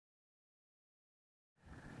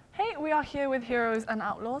we are here with Heroes and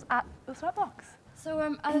Outlaws at the Sweatbox. So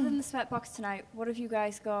other than the Sweatbox tonight, what have you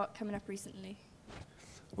guys got coming up recently?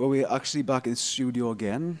 Well, we're actually back in the studio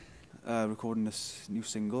again, recording this new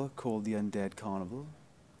single called The Undead Carnival,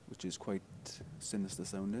 which is quite sinister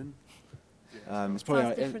sounding. It's probably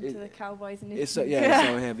Sounds different to the Cowboys and it's yeah, it's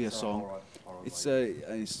our heavier song. It's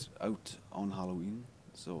out on Halloween,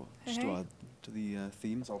 so just to add to the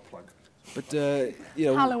theme. It's our plug. But you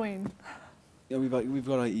know, Halloween. Yeah, we've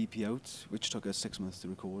got our EP out, which took us 6 months to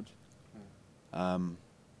record.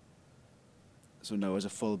 So now as a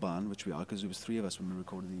full band, which we are, because there was 3 of us when we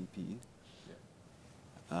recorded the EP.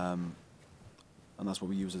 Yeah. And that's what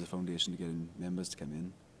we use as a foundation to get in members to come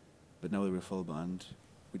in. But now that we're a full band,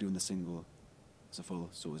 we're doing the single as a full,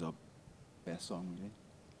 so it's our best song, really.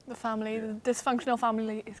 The family, the dysfunctional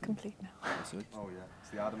family is complete now. That's it. Oh yeah, it's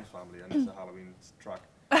the Addams Family, and it's a Halloween track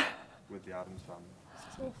with the Addams Family.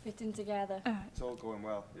 It's all fitting together. It's all going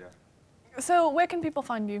well, yeah. So where can people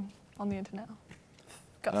find you on the internet?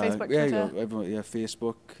 Got Facebook, yeah, Twitter? Yeah,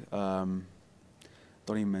 Facebook.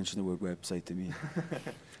 Don't even mention the word website to me.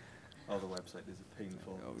 Oh, the website is a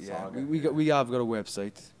painful yeah, saga. we have got a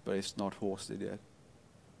website, but it's not hosted yet.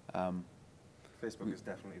 Facebook is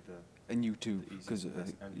definitely the... And YouTube, the because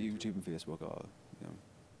easiest YouTube and Facebook are, you know.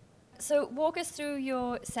 So walk us through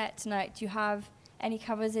your set tonight. Do you have any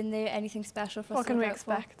covers in there? Anything special for us? What can we look out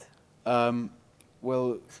for? expect?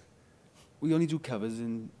 Well, we only do covers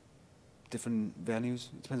in different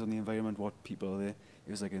venues. It depends on the environment, what people are there.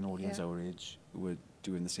 If it's like an audience our age who are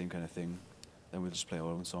doing the same kind of thing, then we'll just play our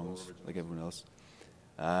own songs like everyone else.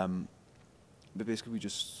 But basically we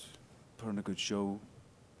just put on a good show,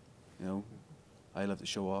 you know. I love to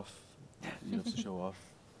show off, you love to show off,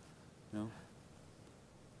 you know.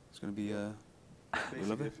 It's going to be, we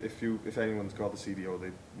love it. If anyone's got the CD or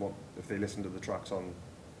if they listen to the tracks on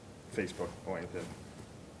Facebook or anything,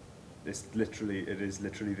 it is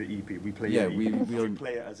literally the EP. We play we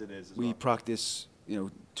play it as it is. We practice, you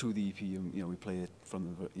know, to the EP, and you know, we play it from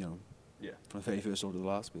the, you know, from the very first order to the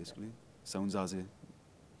last, basically. Sounds as it.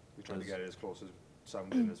 We try to get it as close as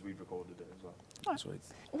sounding as we've recorded it as well. That's right.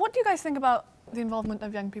 What do you guys think about the involvement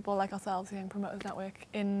of young people like ourselves, the Young Promoters Network,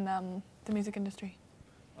 in the music industry?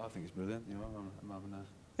 I think it's brilliant. You know, I'm having a.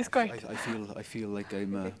 It's great. I feel like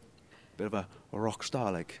I'm a bit of a rock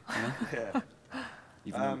star, like.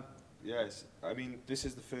 You know? Yes, I mean this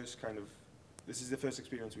is the first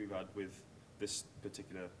experience we've had with this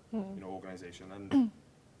particular organisation, and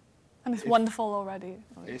it's wonderful already.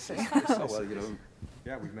 It's well, you know.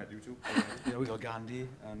 Yeah, we've met you too. You know, we got Gandhi,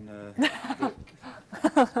 and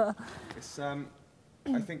it's I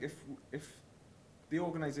think if the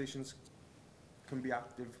organisations can be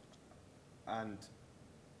active, and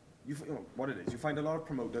you know what it is, you find a lot of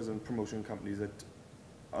promoters and promotion companies that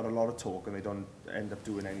are a lot of talk and they don't end up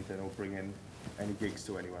doing anything or bring in any gigs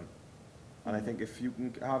to anyone. And I think if you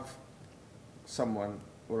can have someone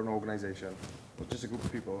or an organisation or just a group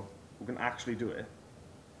of people who can actually do it,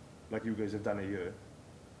 like you guys have done a year,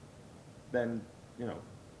 then, you know,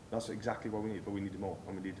 that's exactly what we need, but we need more,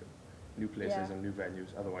 and we need new places and new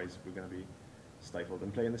venues, otherwise we're going to be stifled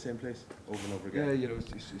and play in the same place over and over again. Yeah, you know,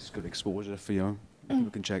 it's good exposure for, you know, people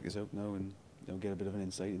can check us out now and, you know, get a bit of an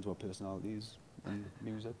insight into our personalities and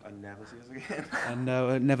music. And never see us again. And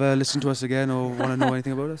never listen to us again or want to know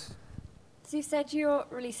anything about us. So you said you're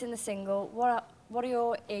releasing the single. What are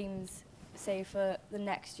your aims, say, for the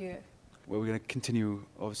next year? Well, we're going to continue,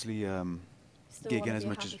 obviously, gigging as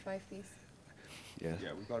much as... Yeah.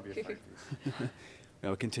 Yeah, we've got to be a five-piece.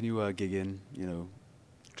 We'll continue gigging, you know,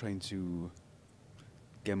 trying to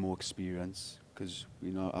get more experience, because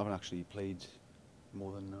we haven't actually played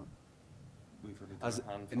more than...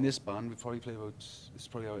 in this band, we've probably played about... This is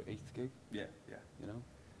probably our 8th gig. Yeah. You know?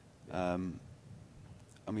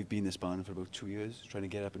 And we've been in this band for about 2 years, trying to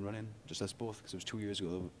get up and running, just us both, because it was 2 years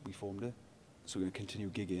ago that we formed it. So we're going to continue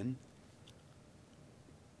gigging.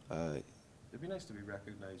 It'd be nice to be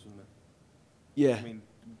recognised, wouldn't it? Yeah. I mean,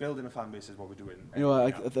 building a fan base is what we're doing. You know,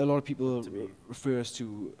 a lot of people refer us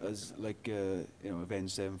to as like, you know,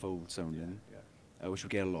 Avenged Sevenfold sounding, which we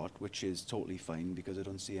get a lot, which is totally fine, because I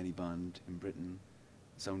don't see any band in Britain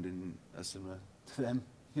sounding as similar to them,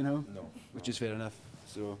 you know? No. Which is fair enough.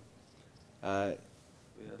 So, but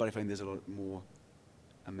I find there's a lot more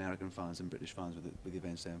American fans than British fans with the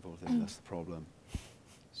Avenged Sevenfold thing. That's the problem.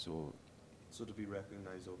 So to be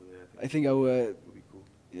recognised over there, I think our would be cool.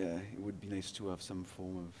 Yeah, it would be nice to have some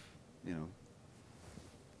form of, you know,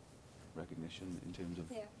 recognition in terms of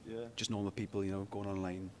just normal people, you know, going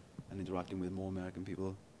online and interacting with more American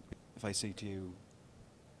people. If I say to you,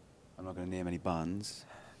 I'm not going to name any bands,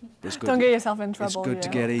 But it's good. Don't get yourself in trouble. It's good to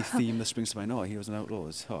you know. get a theme that springs to mind. Oh, Heroes and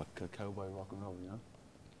Outlaws. Oh, cowboy rock and roll, you know.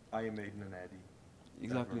 Iron Maiden and Eddie.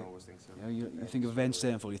 Exactly. Everyone always thinks of You know, you Eddie think of Sweater. Avenged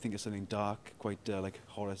Sevenfold, you think of something dark, quite like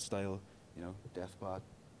horror style, you know, Death Part,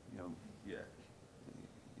 you know, Yeah.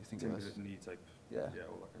 you think of us. Timberlake knee type. Yeah. Yeah,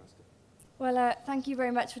 all that kind of stuff. Well, thank you very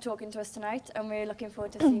much for talking to us tonight, and we're looking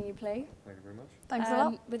forward to seeing you play Thank you very much. Thanks a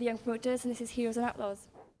lot. with the young promoters, and this is Heroes and Outlaws.